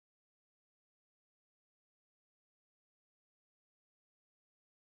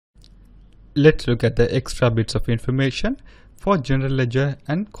Let's look at the extra bits of information for general ledger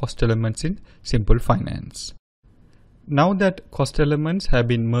and cost elements in Simple Finance. Now that cost elements have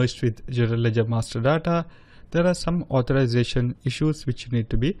been merged with general ledger master data, there are some authorization issues which need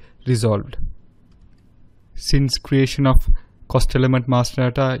to be resolved. Since creation of cost element master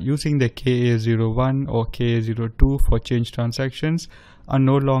data using the KA01 or KA02 for change transactions are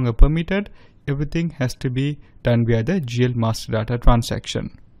no longer permitted, everything has to be done via the GL master data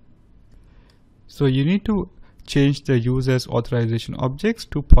transaction. So you need to change the user's authorization objects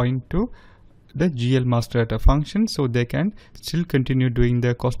to point to the GL master data function so they can still continue doing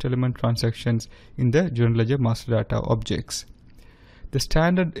their cost element transactions in the general ledger master data objects. The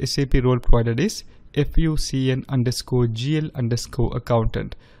standard SAP role provided is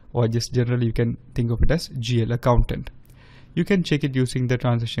FUCN_GL_accountant, or just generally you can think of it as GL accountant. You can check it using the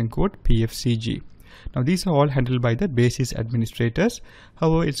transaction code PFCG. Now these are all handled by the basis administrators.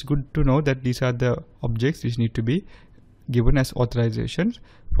 However, it's good to know that these are the objects which need to be given as authorizations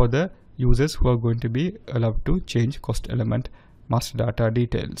for the users who are going to be allowed to change cost element master data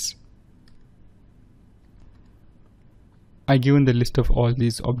details. I given the list of all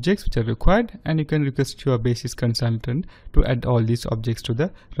these objects which are required, and you can request your basis consultant to add all these objects to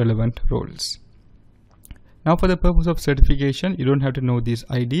the relevant roles. Now for the purpose of certification, you don't have to know these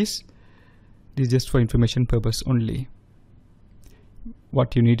IDs. This is just for information purpose only.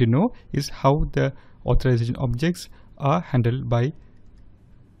 What you need to know is how the authorization objects are handled by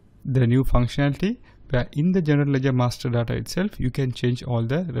the new functionality, where in the general ledger master data itself you can change all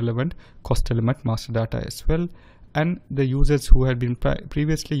the relevant cost element master data as well, and the users who had been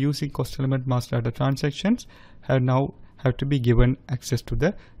previously using cost element master data transactions have to be given access to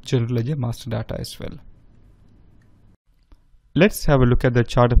the general ledger master data as well. Let's have a look at the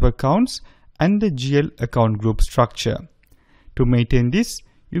chart of accounts and the GL account group structure. To maintain this,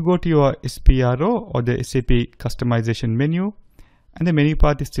 you go to your SPRO or the SAP customization menu, and the menu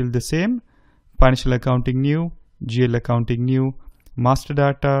path is still the same: financial accounting new, GL accounting new, master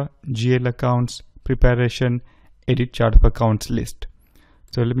data, GL accounts, preparation, edit chart of accounts list.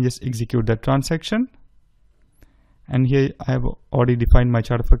 So let me just execute that transaction, and here I have already defined my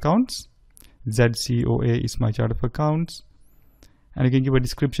chart of accounts. ZCOA is my chart of accounts, and you can give a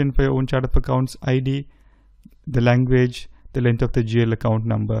description for your own chart of accounts ID, the language, the length of the GL account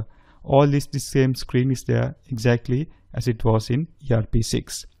number. All this same screen is there exactly as it was in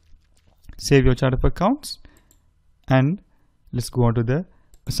ERP6. Save your chart of accounts, and let's go on to the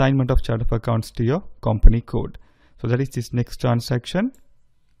assignment of chart of accounts to your company code. So that is this next transaction.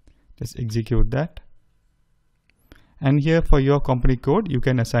 Let's execute that. And here for your company code, you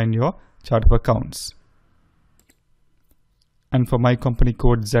can assign your chart of accounts. And for my company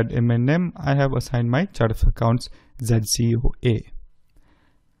code ZMNM, I have assigned my chart of accounts ZCOA.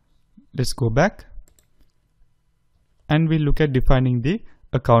 Let's go back, and we'll look at defining the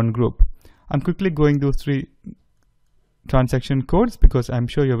account group. I'm quickly going through 3 transaction codes because I'm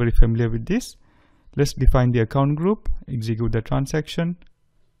sure you're very familiar with this. Let's define the account group, execute the transaction.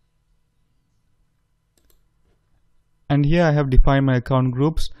 And here I have defined my account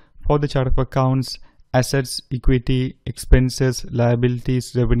groups for the chart of accounts: assets, equity, expenses,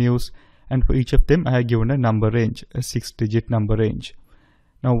 liabilities, revenues, and for each of them I have given a number range, a 6-digit number range.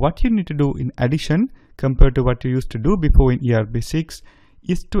 Now what you need to do in addition compared to what you used to do before in ERP6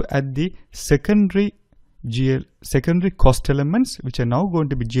 is to add the secondary cost elements, which are now going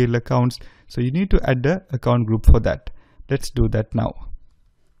to be GL accounts. So you need to add the account group for that. Let's do that now.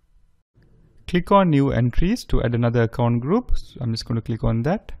 Click on new entries to add another account group. So I'm just going to click on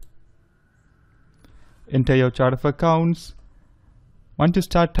that. Enter your chart of accounts. Once you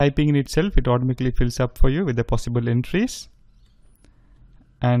start typing in itself, it automatically fills up for you with the possible entries.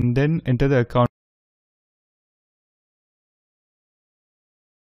 And then enter the account